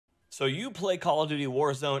So you play Call of Duty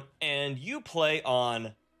Warzone and you play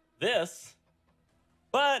on this,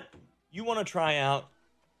 but you want to try out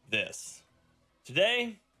this.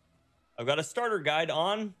 Today, I've got a starter guide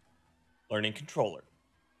on learning controller.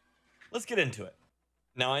 Let's get into it.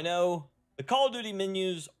 Now, I know the Call of Duty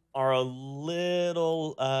menus are a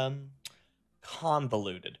little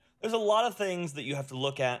convoluted. There's a lot of things that you have to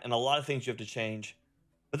look at and a lot of things you have to change,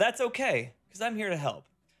 but that's okay because I'm here to help.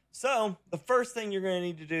 So the first thing you're going to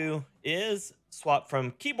need to do is swap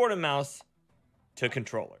from keyboard and mouse to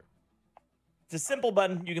controller. It's a simple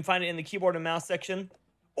button. You can find it in the keyboard and mouse section,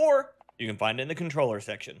 or you can find it in the controller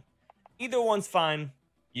section. Either one's fine.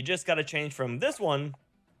 You just got to change from this one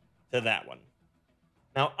to that one.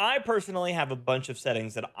 Now, I personally have a bunch of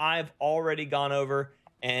settings that I've already gone over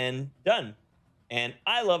and done, and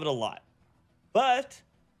I love it a lot. But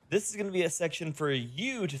this is going to be a section for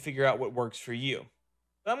you to figure out what works for you.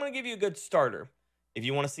 But I'm going to give you a good starter. If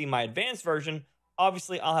you want to see my advanced version,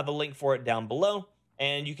 obviously I'll have a link for it down below,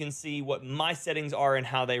 and you can see what my settings are and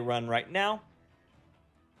how they run right now.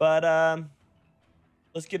 But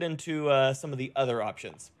let's get into some of the other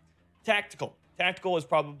options. Tactical. Tactical is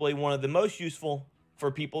probably one of the most useful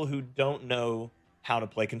for people who don't know how to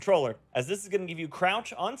play controller, as this is going to give you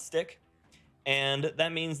crouch on stick, and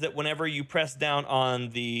that means that whenever you press down on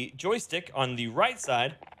the joystick on the right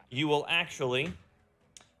side, you will actually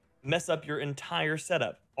mess up your entire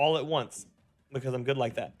setup all at once, because I'm good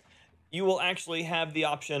like that. You will actually have the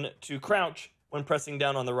option to crouch when pressing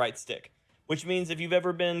down on the right stick, which means if you've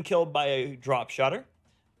ever been killed by a drop shotter,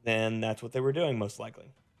 then that's what they were doing most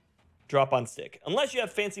likely. Drop on stick. Unless you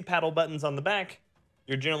have fancy paddle buttons on the back,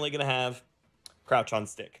 you're generally going to have crouch on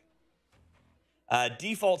stick.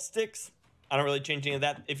 Default sticks, I don't really change any of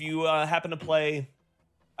that. If you happen to play,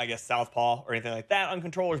 I guess, Southpaw or anything like that on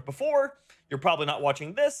controllers before, you're probably not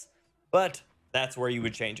watching this, but that's where you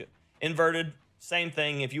would change it. Inverted, same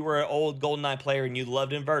thing. If you were an old GoldenEye player and you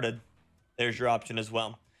loved inverted, there's your option as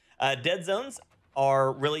well. Dead zones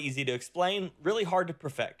are really easy to explain, really hard to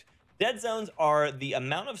perfect. Dead zones are the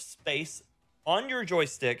amount of space on your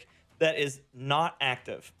joystick that is not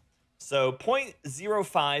active. So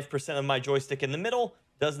 0.05% of my joystick in the middle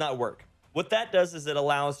does not work. What that does is it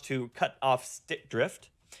allows to cut off stick drift,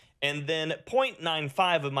 and then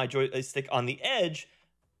 0.95 of my joystick on the edge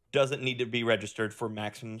doesn't need to be registered for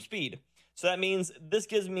maximum speed. So that means this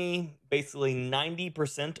gives me basically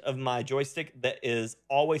 90% of my joystick that is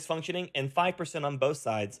always functioning, and 5% on both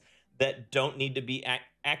sides that don't need to be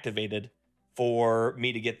activated for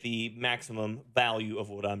me to get the maximum value of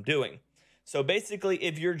what I'm doing. So basically,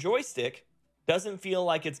 if your joystick doesn't feel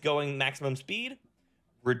like it's going maximum speed,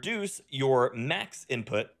 reduce your max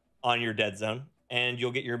input on your dead zone, and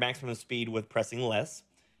you'll get your maximum speed with pressing less.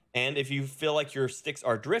 And if you feel like your sticks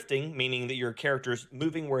are drifting, meaning that your character's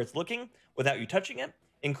moving where it's looking without you touching it,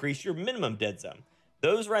 increase your minimum dead zone.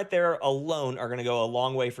 Those right there alone are going to go a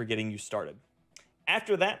long way for getting you started.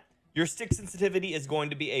 After that, your stick sensitivity is going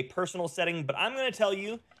to be a personal setting, but I'm going to tell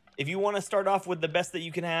you, if you want to start off with the best that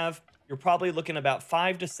you can have, you're probably looking about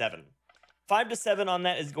 5 to 7. 5 to 7 on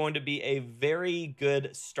that is going to be a very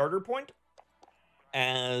good starter point,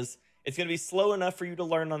 as it's going to be slow enough for you to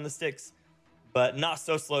learn on the sticks, but not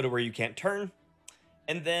so slow to where you can't turn.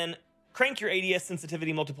 And then crank your ADS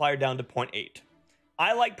sensitivity multiplier down to 0.8.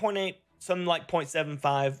 I like 0.8, some like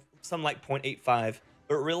 0.75, some like 0.85,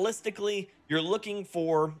 but realistically, you're looking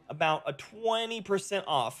for about a 20%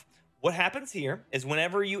 off. What happens here is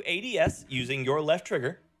whenever you ADS using your left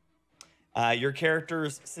trigger, your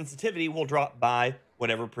character's sensitivity will drop by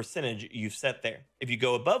whatever percentage you've set there. If you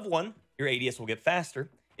go above 1, your ADS will get faster.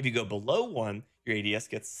 If you go below 1, your ADS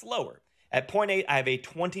gets slower. At 0.8, I have a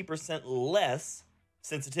 20% less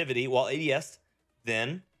sensitivity while ADS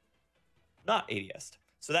than not ADS.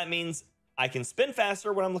 So that means I can spin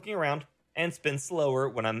faster when I'm looking around and spin slower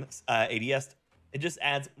when I'm ADS. It just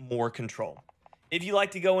adds more control. If you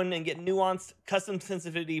like to go in and get nuanced custom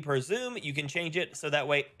sensitivity per zoom, you can change it so that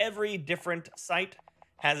way every different site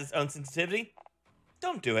has its own sensitivity.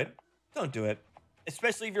 Don't do it. Don't do it.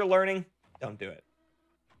 Especially if you're learning, don't do it.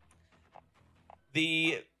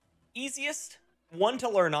 The easiest one to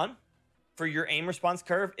learn on for your aim response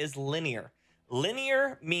curve is linear.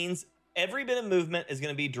 Linear means every bit of movement is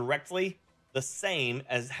going to be directly the same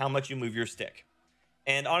as how much you move your stick.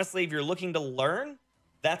 And honestly, if you're looking to learn,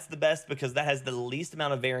 that's the best because that has the least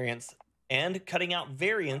amount of variance, and cutting out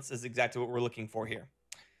variance is exactly what we're looking for here.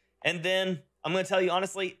 And then I'm going to tell you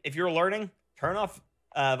honestly, if you're learning, turn off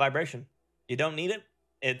vibration. You don't need it.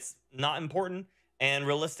 It's not important. And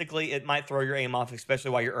realistically, it might throw your aim off,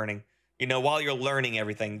 especially while you're earning. You know, while you're learning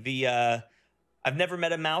everything. The I've never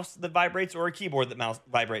met a mouse that vibrates or a keyboard that mouse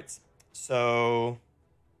vibrates. So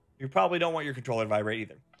you probably don't want your controller to vibrate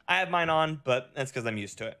either. I have mine on, but that's because I'm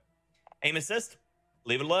used to it. Aim assist,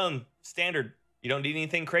 leave it alone. Standard. You don't need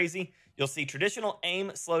anything crazy. You'll see traditional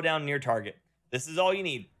aim, slow down, near target. This is all you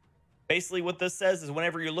need. Basically what this says is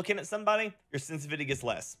whenever you're looking at somebody, your sensitivity gets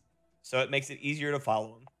less. So it makes it easier to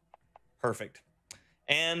follow them. Perfect.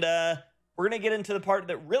 And we're going to get into the part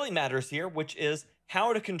that really matters here, which is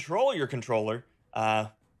how to control your controller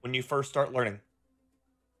when you first start learning.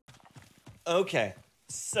 Okay,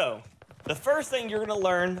 so the first thing you're going to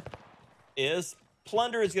learn is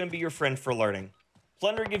plunder is going to be your friend for learning.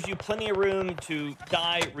 Plunder gives you plenty of room to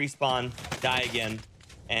die, respawn, die again,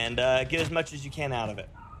 and get as much as you can out of it.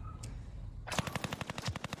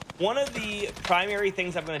 One of the primary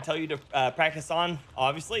things I'm going to tell you to practice on,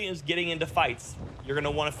 obviously, is getting into fights. You're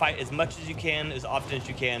going to want to fight as much as you can, as often as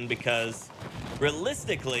you can, because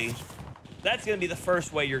realistically, that's going to be the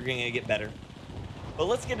first way you're going to get better. But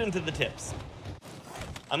let's get into the tips.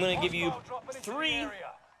 I'm going to give you 3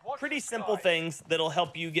 pretty simple things that'll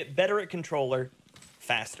help you get better at controller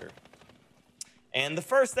faster. And the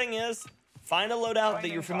first thing is find a loadout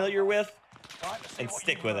that you're familiar with and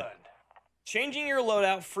stick with it. Changing your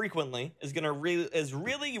loadout frequently is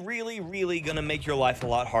really gonna make your life a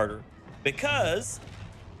lot harder, because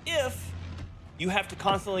if you have to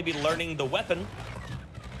constantly be learning the weapon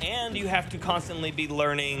and you have to constantly be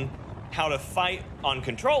learning how to fight on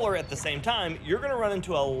controller at the same time, you're gonna run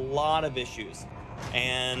into a lot of issues,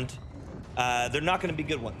 and they're not gonna be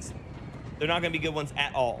good ones. They're not gonna be good ones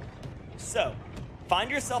at all. So find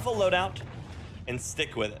yourself a loadout and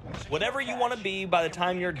stick with it. Whatever you want to be by the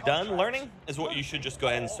time you're done learning is what you should just go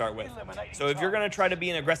ahead and start with. So if you're going to try to be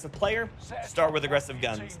an aggressive player, start with aggressive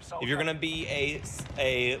guns. If you're going to be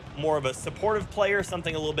a more of a supportive player,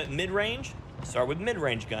 something a little bit mid-range, start with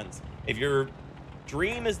mid-range guns. If your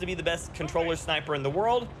dream is to be the best controller sniper in the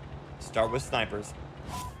world, start with snipers.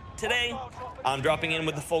 Today, I'm dropping in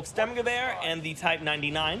with the Volkssturmgewehr and the Type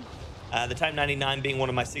 99. The Type 99 being one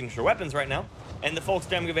of my signature weapons right now. And the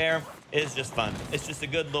Volkssturmgewehr is just fun. It's just a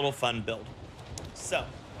good little fun build. So,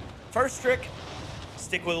 first trick,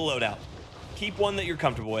 stick with a loadout. Keep one that you're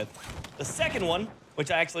comfortable with. The second one,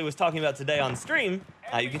 which I actually was talking about today on stream,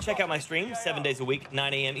 you can check out my stream 7 days a week,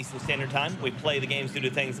 9 a.m. Eastern Standard Time. We play the games, do the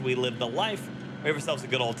things, we live the life. We have ourselves a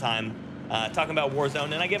good old time talking about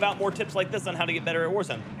Warzone, and I give out more tips like this on how to get better at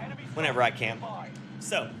Warzone whenever I can.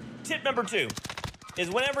 So, tip number 2 is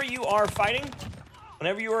whenever you are fighting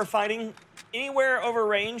anywhere over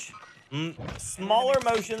range, smaller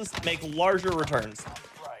motions make larger returns.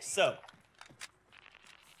 So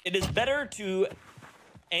it is better to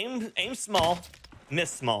aim small,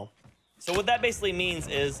 miss small. So what that basically means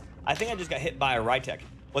is, I think I just got hit by a Rytech.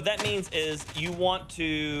 What that means is you want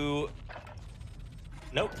to,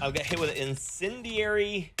 nope, I'll get hit with an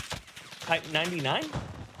incendiary Type 99.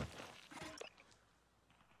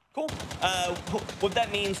 Cool. What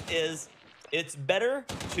that means is it's better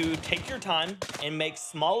to take your time and make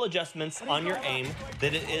small adjustments on your aim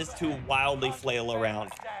than it is to wildly flail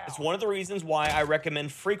around. It's one of the reasons why I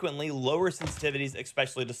recommend frequently lower sensitivities,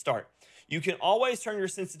 especially to start. You can always turn your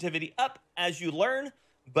sensitivity up as you learn,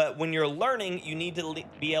 but when you're learning, you need to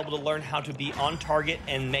be able to learn how to be on target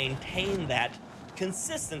and maintain that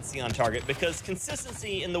consistency on target, because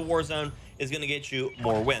consistency in the Warzone is going to get you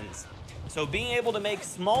more wins. So being able to make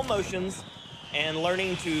small motions and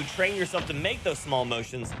learning to train yourself to make those small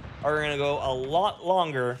motions are going to go a lot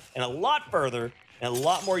longer and a lot further and a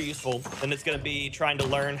lot more useful than it's going to be trying to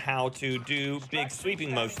learn how to do big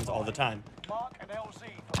sweeping motions all the time.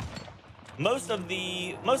 Most of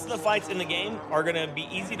the fights in the game are going to be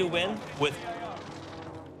easy to win with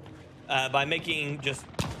by making just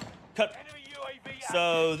cut.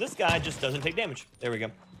 So this guy just doesn't take damage. There we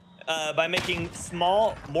go. By making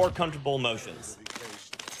small, more comfortable motions.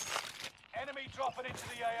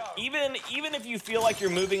 Even if you feel like you're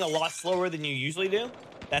moving a lot slower than you usually do,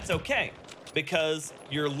 that's okay, because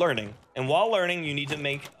you're learning. And while learning, you need to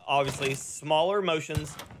make, obviously, smaller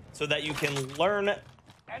motions so that you can learn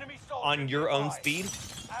on your own speed.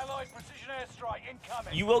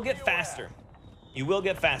 You will get faster. You will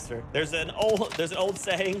get faster. There's an old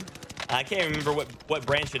saying, I can't remember what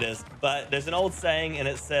branch it is, but there's an old saying, and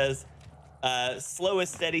it says, slow is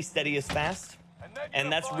steady, steady is fast.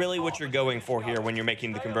 And that's really what you're going for here when you're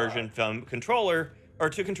making the conversion from controller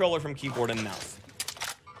from keyboard and mouse.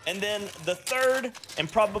 And then the third,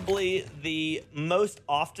 and probably the most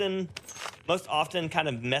often kind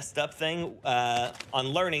of messed up thing on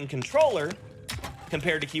learning controller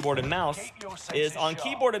compared to keyboard and mouse is on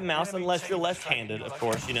keyboard and mouse, unless you're left-handed, of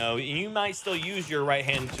course, you know, you might still use your right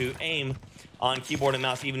hand to aim on keyboard and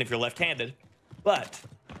mouse, even if you're left-handed. But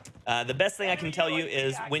the best thing I can tell you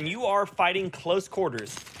is when you are fighting close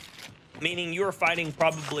quarters, meaning you are fighting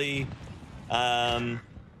probably,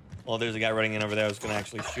 well, there's a guy running in over there. I was going to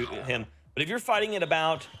actually shoot at him. But if you're fighting at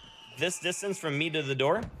about this distance from me to the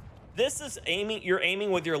door, this is aiming. You're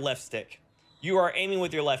aiming with your left stick. You are aiming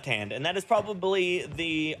with your left hand. And that is probably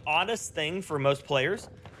the oddest thing for most players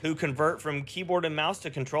who convert from keyboard and mouse to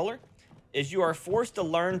controller, is you are forced to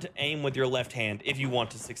learn to aim with your left hand if you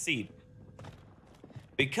want to succeed.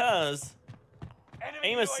 Because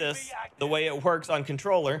aim assist, the way it works on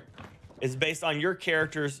controller, is based on your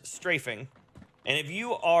character's strafing. And if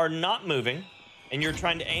you are not moving and you're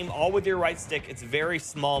trying to aim all with your right stick, it's very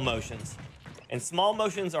small motions. And small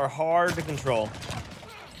motions are hard to control.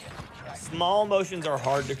 Small motions are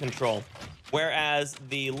hard to control. Whereas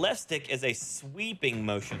the left stick is a sweeping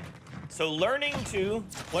motion. So learning to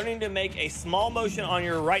make a small motion on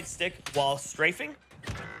your right stick while strafing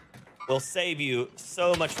will save you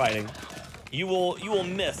so much fighting. You will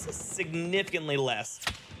miss significantly less.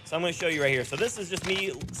 So I'm going to show you right here. So this is just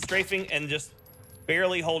me strafing and just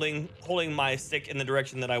barely holding my stick in the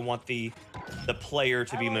direction that I want the player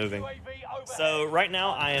to be moving. So right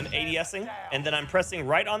now I am ADSing, and then I'm pressing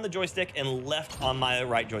right on the joystick and left on my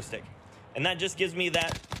right joystick. And that just gives me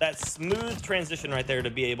that smooth transition right there to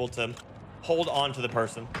be able to hold on to the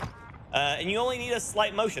person. And you only need a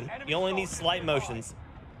slight motion. You only need slight motions.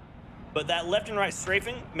 But that left and right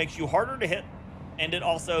strafing makes you harder to hit, and it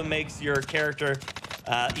also makes your character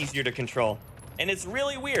easier to control. And it's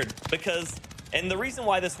really weird because, and the reason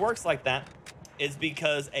why this works like that is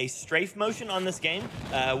because a strafe motion on this game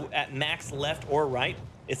at max left or right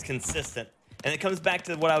is consistent. And it comes back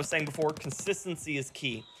to what I was saying before, consistency is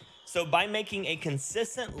key. So by making a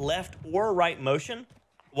consistent left or right motion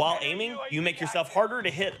while aiming, you make yourself harder to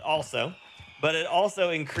hit also, but it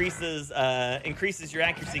also increases your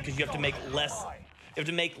accuracy because you have to make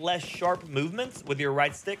less sharp movements with your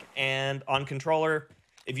right stick. And on controller,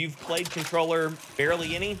 if you've played controller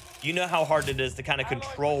barely any, you know how hard it is to kind of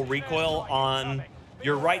control recoil on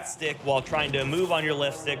your right stick while trying to move on your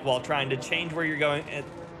left stick, while trying to change where you're going.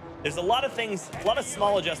 There's a lot of things, a lot of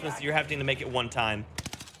small adjustments that you're having to make at one time.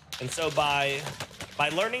 And so by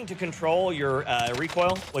learning to control your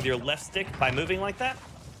recoil with your left stick by moving like that,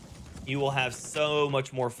 you will have so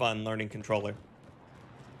much more fun learning controller.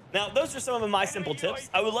 Now, those are some of my simple tips.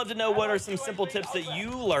 I would love to know what are some simple tips that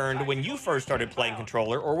you learned when you first started playing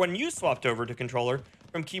controller, or when you swapped over to controller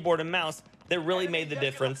from keyboard and mouse, that really made the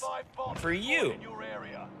difference for you.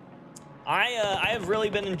 I have really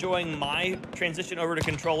been enjoying my transition over to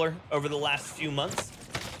controller over the last few months,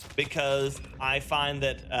 because I find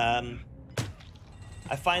that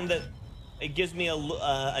it gives me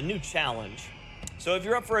a new challenge. So if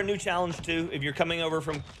you're up for a new challenge too, if you're coming over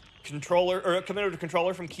from controller, or coming over to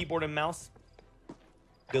controller from keyboard and mouse,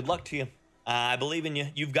 good luck to you. I believe in you.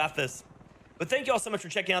 You've got this. But thank you all so much for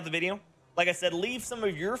checking out the video. Like I said, leave some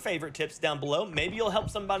of your favorite tips down below. Maybe you'll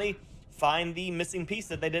help somebody find the missing piece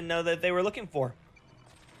that they didn't know that they were looking for.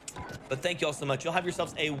 But thank you all so much. You'll have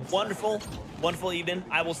yourselves a wonderful, wonderful evening.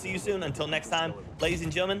 I will see you soon. Until next time, ladies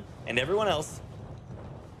and gentlemen, and everyone else,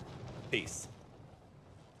 peace.